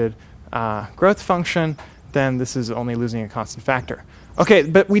bounded growth function, then this is only losing a constant factor. Okay,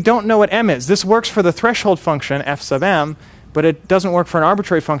 but we don't know what m is. This works for the threshold function, f sub m, but it doesn't work for an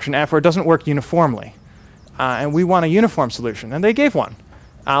arbitrary function, f, or it doesn't work uniformly. And we want a uniform solution, and they gave one.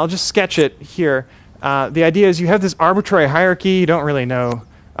 I'll just sketch it here. The idea is you have this arbitrary hierarchy. You don't really know.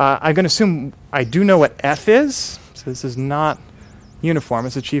 I'm going to assume I do know what f is. So this is not uniform.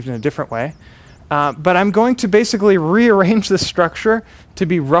 It's achieved in a different way. But I'm going to basically rearrange this structure to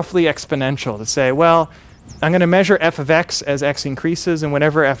be roughly exponential, to say, well, I'm going to measure f of x as x increases, and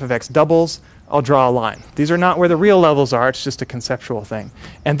whenever f of x doubles, I'll draw a line. These are not where the real levels are. It's just a conceptual thing.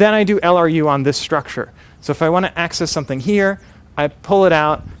 And then I do LRU on this structure. So if I want to access something here, I pull it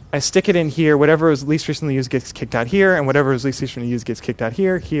out, I stick it in here, whatever was least recently used gets kicked out here, and whatever was least recently used gets kicked out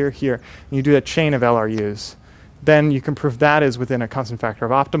here, here, here. And you do a chain of LRUs. Then you can prove that is within a constant factor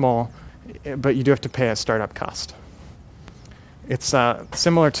of optimal, but you do have to pay a startup cost. It's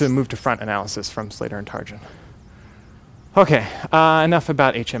similar to move to front analysis from Slater and Tarjan. Okay, enough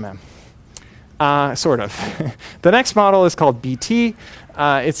about HMM. Sort of. The next model is called BT.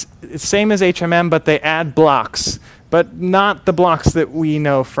 It's same as HMM, but they add blocks. But not the blocks that we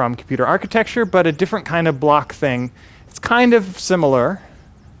know from computer architecture, but a different kind of block thing. It's kind of similar,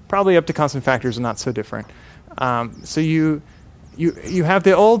 probably up to constant factors and not so different. So you have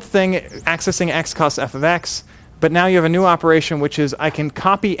the old thing accessing x costs f of x, but now you have a new operation, which is I can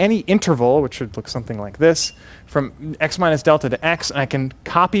copy any interval, which should look something like this, from x minus delta to x, and I can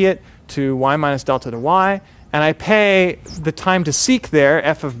copy it to y minus delta to y, and I pay the time to seek there,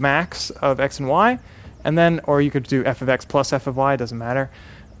 f of max of x and y, and then, or you could do f of x plus f of y, doesn't matter.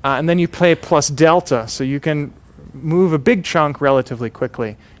 And then you pay plus delta, so you can move a big chunk relatively quickly.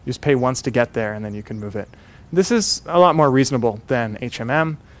 You just pay once to get there, and then you can move it. This is a lot more reasonable than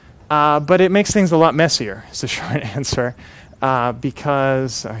HMM, but it makes things a lot messier, is the short answer,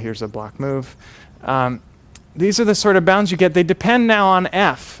 because, here's a block move. These are the sort of bounds you get. They depend now on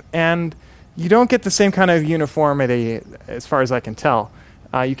f, and you don't get the same kind of uniformity as far as I can tell.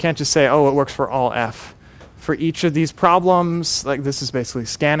 You can't just say, oh, it works for all f. For each of these problems, like this is basically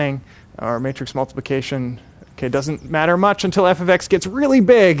scanning or matrix multiplication, okay, it doesn't matter much until f of x gets really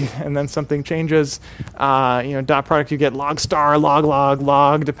big, and then something changes. Dot product, you get log star, log, log,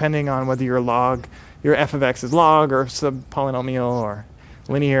 log, depending on whether your f of x is log or subpolynomial or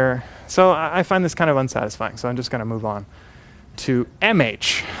linear. So I find this kind of unsatisfying, so I'm just going to move on to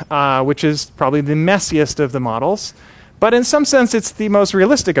MH, which is probably the messiest of the models. But in some sense, it's the most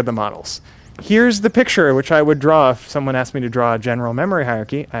realistic of the models. Here's the picture which I would draw if someone asked me to draw a general memory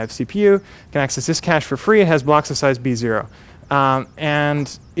hierarchy. I have CPU, can access this cache for free. It has blocks of size B0.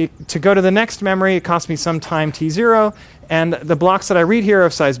 To go to the next memory, it costs me some time T0. And the blocks that I read here are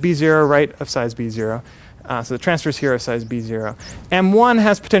of size B0, write of size B0. So the transfers here are of size B0. M1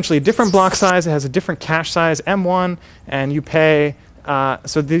 has potentially a different block size. It has a different cache size, M1, and you pay.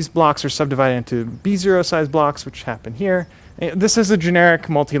 So these blocks are subdivided into B0 size blocks, which happen here. This is a generic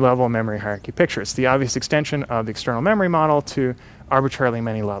multi-level memory hierarchy picture. It's the obvious extension of the external memory model to arbitrarily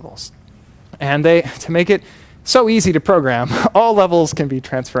many levels. And to make it so easy to program, all levels can be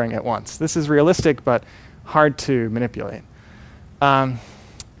transferring at once. This is realistic, but hard to manipulate. And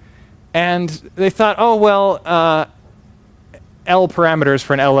they thought, oh, well, L parameters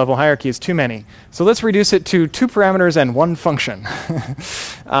for an L level hierarchy is too many. So let's reduce it to 2 parameters and 1 function.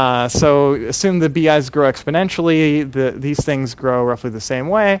 So assume the BIs grow exponentially. These things grow roughly the same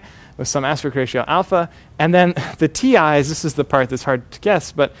way with some aspect ratio alpha. And then the TIs, this is the part that's hard to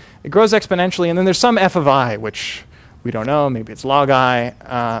guess, but it grows exponentially. And then there's some f of I, which we don't know. Maybe it's log I.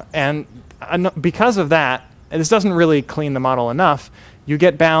 And because of that, and this doesn't really clean the model enough, you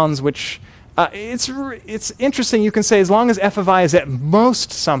get bounds which... it's interesting. You can say as long as f of I is at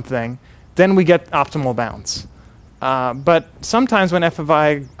most something, then we get optimal bounds. But sometimes when f of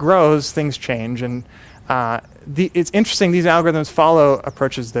I grows, things change. And it's interesting. These algorithms follow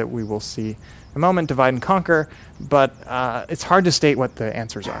approaches that we will see in a moment, divide and conquer. But it's hard to state what the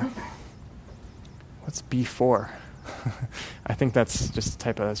answers are. What's B4? I think that's just a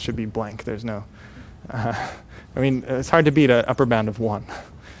typo. It should be blank. There's no... it's hard to beat an upper bound of 1.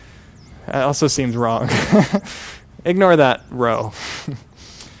 That also seems wrong. Ignore that row. All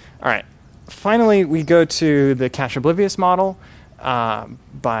right. Finally, we go to the cache oblivious model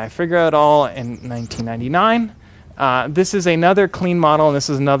by Figueroa et al. In 1999. This is another clean model, and this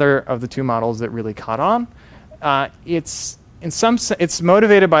is another of the two models that really caught on. It's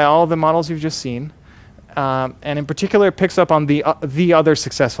motivated by all of the models you've just seen, and in particular, it picks up on the other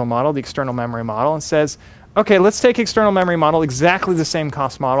successful model, the external memory model, and says, okay, let's take external memory model, exactly the same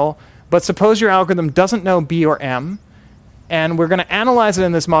cost model, but suppose your algorithm doesn't know B or M, and we're going to analyze it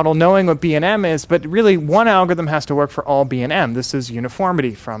in this model knowing what B and M is, but really one algorithm has to work for all B and M. This is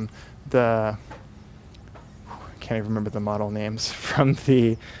uniformity from the, I can't even remember the model names, from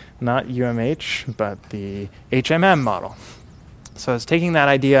the, not UMH, but the HMM model. So it's taking that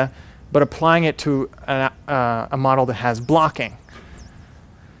idea, but applying it to a model that has blocking.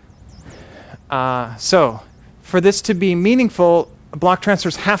 So for this to be meaningful, block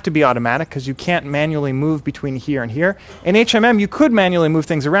transfers have to be automatic because you can't manually move between here and here. In HMM, you could manually move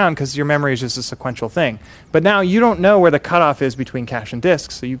things around because your memory is just a sequential thing. But now you don't know where the cutoff is between cache and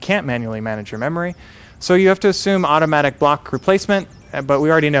disk, so you can't manually manage your memory. So you have to assume automatic block replacement, but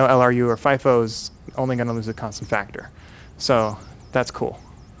we already know LRU or FIFO is only going to lose a constant factor. So that's cool.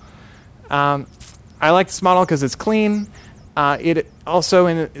 I like this model because it's clean. It also,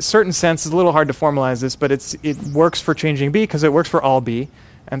 in a certain sense, is a little hard to formalize this, but it works for changing B because it works for all B.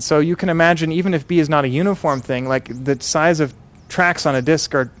 And so you can imagine, even if B is not a uniform thing, like the size of tracks on a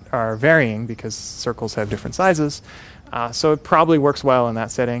disk are varying because circles have different sizes. So it probably works well in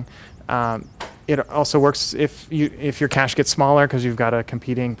that setting. It also works if your cache gets smaller because you've got a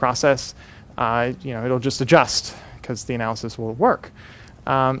competing process. It'll just adjust because the analysis will work.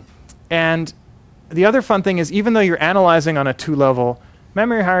 And the other fun thing is, even though you're analyzing on a two-level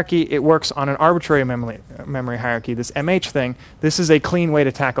memory hierarchy, it works on an arbitrary memory hierarchy, this MH thing. This is a clean way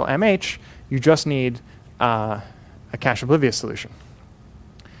to tackle MH. You just need a cache oblivious solution.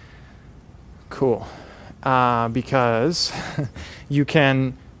 Cool. Because you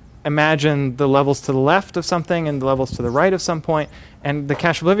can imagine the levels to the left of something and the levels to the right of some point, and the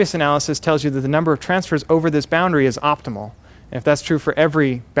cache oblivious analysis tells you that the number of transfers over this boundary is optimal. And if that's true for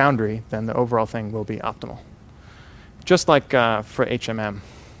every boundary, then the overall thing will be optimal. Just like for HMM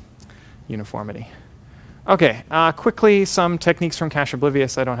uniformity. Okay, quickly, some techniques from cache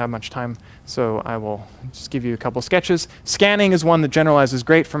oblivious. I don't have much time, so I will just give you a couple sketches. Scanning is one that generalizes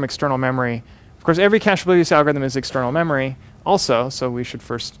great from external memory. Of course, every cache oblivious algorithm is external memory also, so we should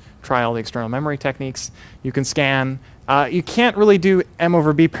first try all the external memory techniques. You can scan. You can't really do M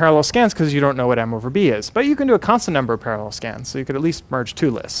over B parallel scans because you don't know what M over B is. But you can do a constant number of parallel scans, so you could at least merge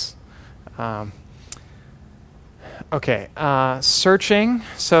two lists. Searching.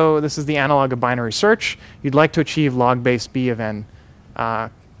 So this is the analog of binary search. You'd like to achieve log base B of n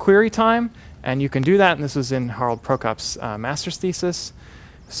query time, and you can do that. And this was in Harold Prokop's master's thesis.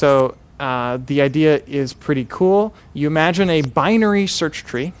 So the idea is pretty cool. You imagine a binary search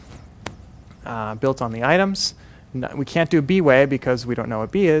tree built on the items. We can't do B way because we don't know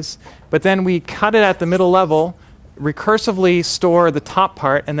what B is. But then we cut it at the middle level, recursively store the top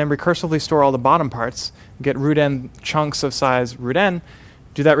part, and then recursively store all the bottom parts. Get root n chunks of size root n.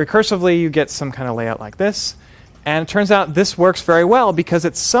 Do that recursively, you get some kind of layout like this. And it turns out this works very well because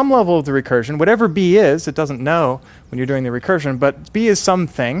at some level of the recursion, whatever B is, it doesn't know when you're doing the recursion, but B is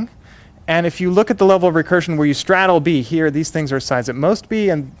something. And if you look at the level of recursion where you straddle B, here these things are size at most B,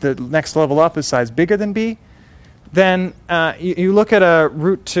 and the next level up is size bigger than B, then you look at a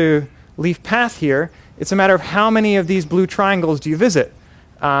root to leaf path here. It's a matter of how many of these blue triangles do you visit.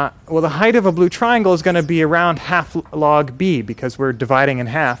 Well, the height of a blue triangle is going to be around half log B because we're dividing in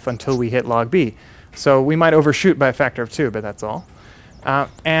half until we hit log B. So we might overshoot by a factor of 2, but that's all.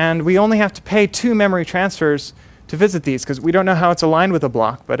 And we only have to pay 2 memory transfers to visit these because we don't know how it's aligned with a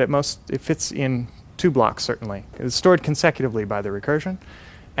block, but at most it fits in 2 blocks certainly. It's stored consecutively by the recursion.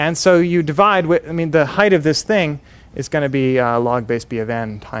 And so you divide, the height of this thing is going to be log base B of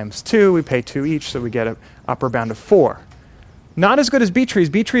n times 2. We pay 2 each, so we get an upper bound of 4. Not as good as B trees.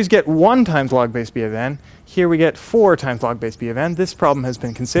 B trees get 1 times log base B of n. Here we get 4 times log base B of n. This problem has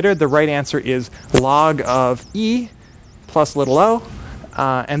been considered. The right answer is log of E plus little o,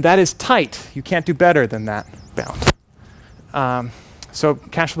 and that is tight. You can't do better than that bound. So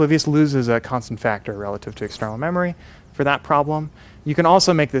cache oblivious loses a constant factor relative to external memory for that problem. You can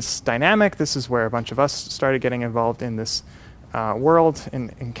also make this dynamic. This is where a bunch of us started getting involved in this world,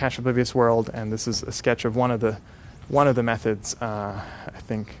 in cache oblivious world, and this is a sketch of one of the methods. I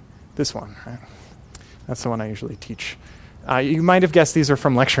think this one. Right? That's the one I usually teach You might have guessed these are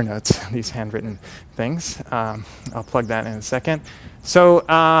from lecture notes, these handwritten things. I'll plug that in a second. So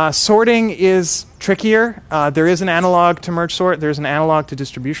sorting is trickier. There is an analog to merge sort. There's an analog to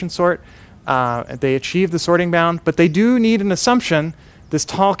distribution sort. They achieve the sorting bound, but they do need an assumption, this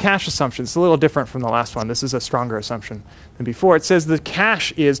tall cache assumption. It's a little different from the last one. This is a stronger assumption than before. It says the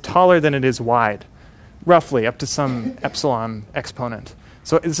cache is taller than it is wide, roughly, up to some epsilon exponent.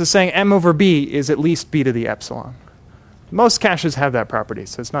 So this is saying m over b is at least b to the epsilon. Most caches have that property,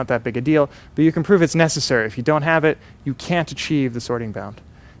 so it's not that big a deal, but you can prove it's necessary. If you don't have it, you can't achieve the sorting bound.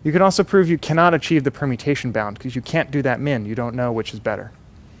 You can also prove you cannot achieve the permutation bound, because you can't do that min. You don't know which is better.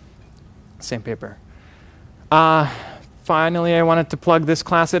 Same paper. Finally, I wanted to plug this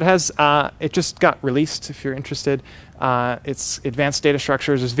class. It just got released, if you're interested. It's Advanced Data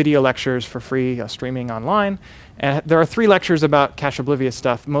Structures. There's video lectures for free streaming online. And there are 3 lectures about cache oblivious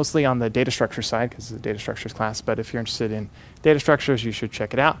stuff, mostly on the data structure side, because it's a data structures class. But if you're interested in data structures, you should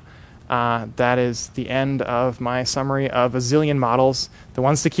check it out. That is the end of my summary of a zillion models. The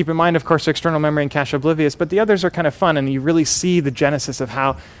ones to keep in mind, of course, are external memory and cache oblivious, but the others are kind of fun, and you really see the genesis of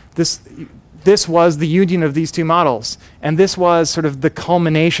how this was the union of these 2 models, and this was sort of the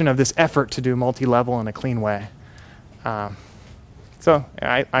culmination of this effort to do multi-level in a clean way. So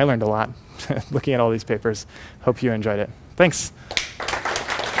I learned a lot looking at all these papers. Hope you enjoyed it. Thanks. Are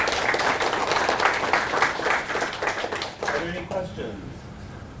there any questions?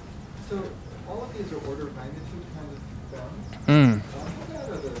 So all of these are order of magnitude kind of bounds. How bad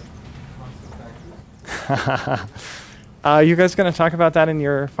are the constant factors? Are you guys going to talk about that in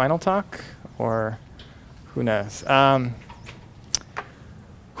your final talk, or who knows?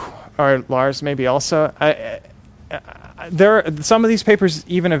 Or Lars maybe also. Some of these papers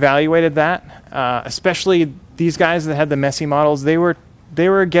even evaluated that, especially these guys that had the messy models. They were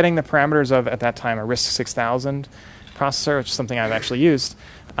getting the parameters of, at that time, a RISC 6000 processor, which is something I've actually used,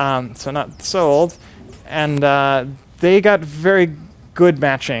 so not so old. And they got very good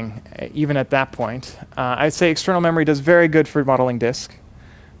matching, even at that point. I'd say external memory does very good for modeling disk.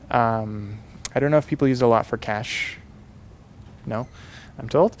 I don't know if people use it a lot for cache. No, I'm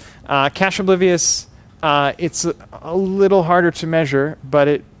told. Cache oblivious, it's a little harder to measure,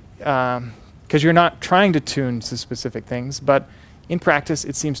 but because you're not trying to tune to specific things, but in practice,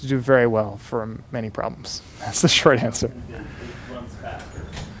 it seems to do very well for many problems. That's the short answer. It runs faster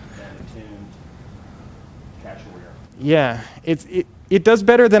than a tuned cache aware. Yeah, it does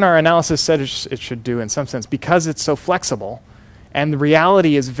better than our analysis said it should do in some sense, because it's so flexible, and the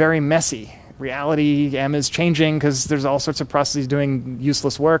reality is very messy. Reality, M is changing because there's all sorts of processes doing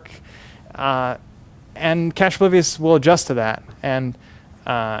useless work. And cache oblivious will adjust to that. And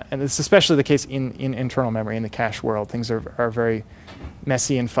it's especially the case in internal memory, in the cache world. Things are very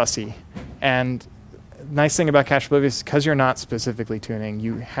messy and fussy. And the nice thing about cache oblivious, because you're not specifically tuning,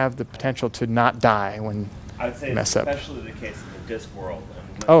 you have the potential to not die when I'd say you mess it's up. especially the case in the disk world.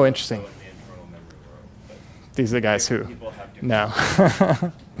 And Oh, interesting. In the internal memory world. But These are the guys who... people have different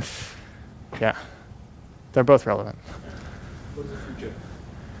No. Yeah. They're both relevant. What's the future?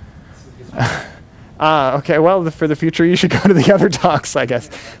 Okay, well, for the future, you should go to the other talks, I guess.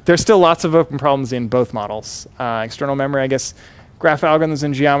 There's still lots of open problems in both models. External memory, I guess, graph algorithms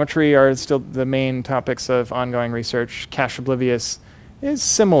and geometry are still the main topics of ongoing research. Cache oblivious is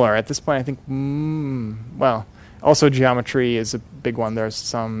similar. At this point, I think, well, also geometry is a big one. There's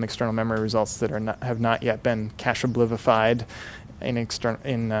some external memory results that have not yet been cache oblivified in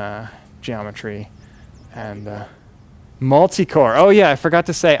geometry. And multi-core. Oh yeah, I forgot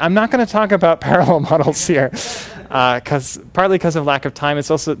to say, I'm not going to talk about parallel models here, partly because of lack of time.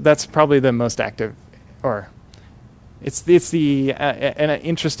 It's also, that's probably the most active, or it's an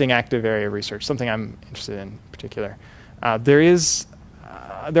interesting active area of research, something I'm interested in particular. There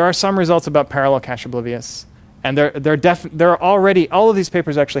are some results about parallel cache oblivious, and they're already, all of these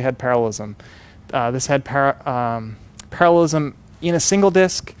papers actually had parallelism. This had parallelism in a single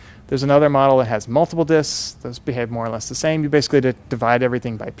disk. There's another model that has multiple disks. Those behave more or less the same. You basically divide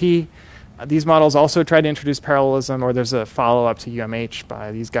everything by p. These models also try to introduce parallelism, or there's a follow-up to UMH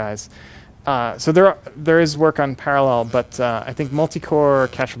by these guys. So there is work on parallel, but I think multi-core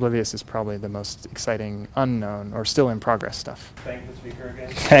cache oblivious is probably the most exciting unknown or still in progress stuff. Thank the speaker again.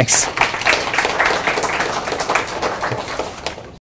 Thanks.